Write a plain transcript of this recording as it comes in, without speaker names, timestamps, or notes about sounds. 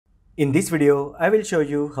In this video, I will show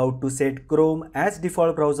you how to set Chrome as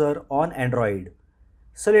default browser on Android.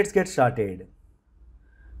 So let's get started.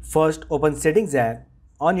 First, open Settings app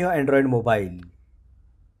on your Android mobile.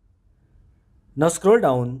 Now scroll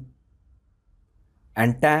down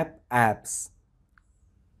and tap Apps.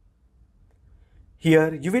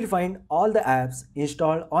 Here you will find all the apps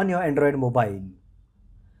installed on your Android mobile.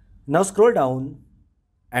 Now scroll down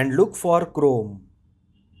and look for Chrome.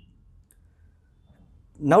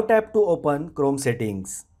 Now tap to open Chrome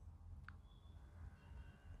settings.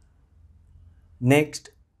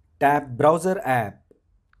 Next, tap Browser app.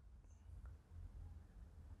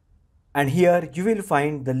 And here you will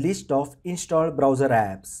find the list of installed browser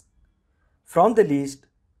apps. From the list,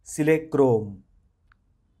 select Chrome.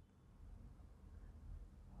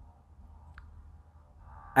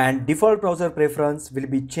 And default browser preference will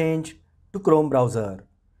be changed to Chrome browser.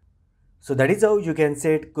 So that is how you can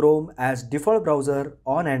set Chrome as default browser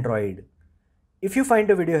on Android. If you find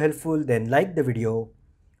the video helpful, then like the video,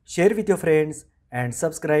 share with your friends and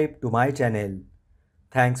subscribe to my channel.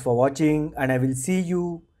 Thanks for watching and I will see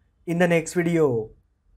you in the next video.